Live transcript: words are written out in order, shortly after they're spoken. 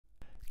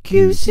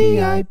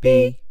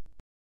QCIB.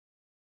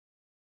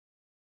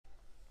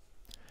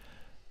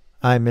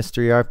 I'm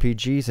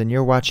MysteryRPGs and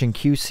you're watching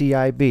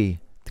QCIB,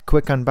 the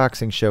quick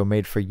unboxing show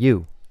made for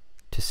you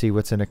to see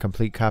what's in a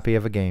complete copy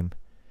of a game.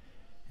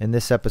 In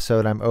this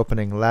episode I'm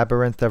opening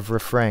Labyrinth of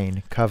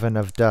Refrain, Coven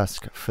of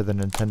Dusk for the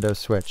Nintendo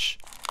Switch.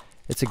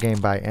 It's a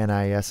game by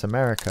NIS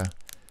America,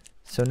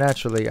 so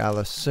naturally I'll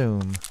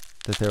assume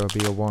that there will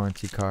be a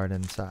warranty card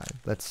inside.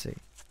 Let's see.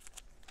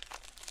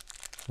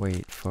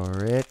 Wait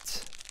for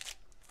it.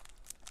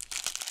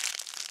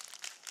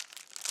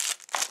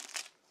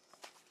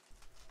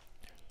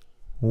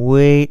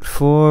 Wait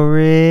for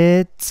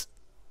it.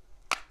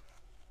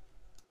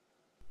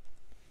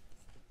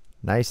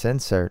 Nice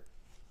insert.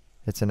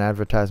 It's an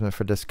advertisement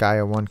for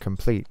Disgaea 1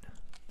 Complete,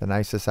 the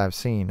nicest I've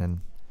seen, and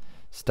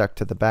stuck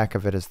to the back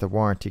of it is the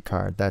warranty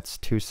card. That's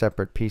two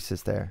separate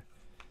pieces there.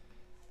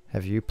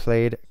 Have you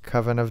played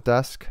Coven of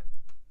Dusk?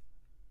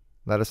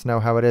 Let us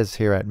know how it is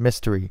here at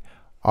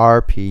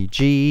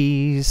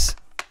MysteryRPGs.